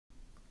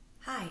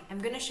Hi, I'm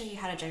going to show you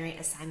how to generate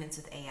assignments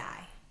with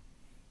AI.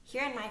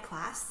 Here in my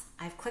class,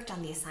 I've clicked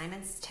on the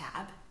Assignments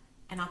tab,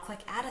 and I'll click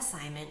Add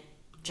Assignment,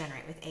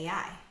 Generate with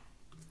AI.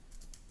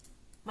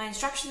 My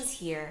instructions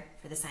here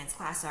for the science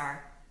class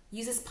are: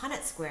 use this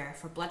Punnett square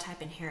for blood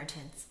type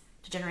inheritance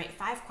to generate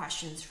 5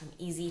 questions from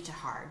easy to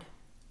hard.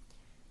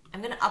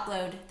 I'm going to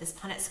upload this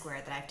Punnett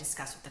square that I've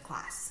discussed with the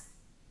class.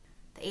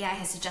 The AI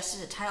has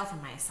suggested a title for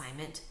my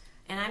assignment,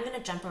 and I'm going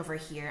to jump over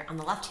here on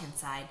the left-hand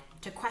side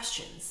to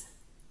Questions.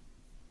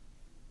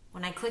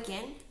 When I click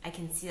in, I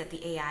can see that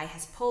the AI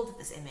has pulled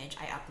this image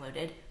I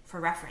uploaded for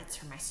reference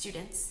for my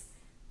students.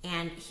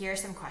 And here are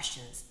some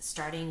questions,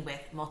 starting with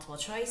multiple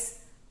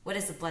choice: what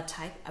is the blood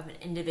type of an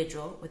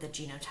individual with a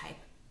genotype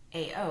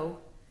AO?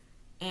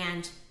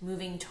 And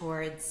moving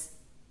towards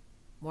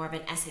more of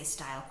an essay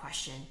style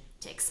question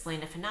to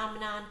explain a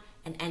phenomenon,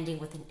 and ending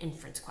with an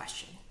inference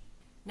question.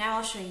 Now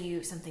I'll show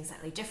you something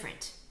slightly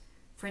different.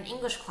 For an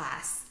English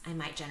class, I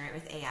might generate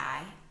with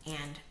AI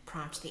and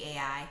prompt the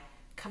AI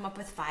come up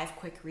with 5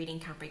 quick reading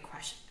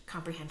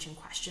comprehension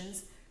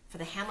questions for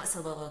the Hamlet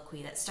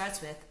soliloquy that starts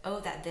with, "Oh,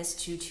 that this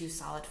too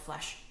solid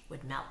flesh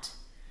would melt."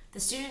 The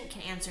student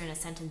can answer in a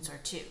sentence or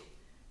two,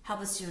 help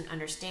the student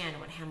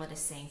understand what Hamlet is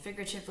saying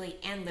figuratively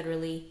and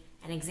literally,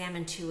 and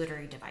examine 2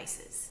 literary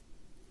devices.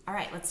 All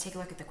right, let's take a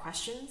look at the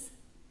questions.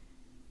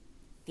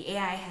 The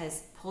AI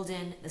has pulled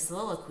in the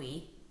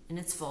soliloquy in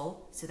its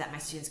full so that my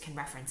students can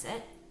reference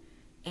it.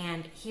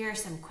 And here are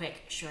some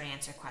quick short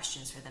answer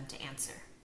questions for them to answer.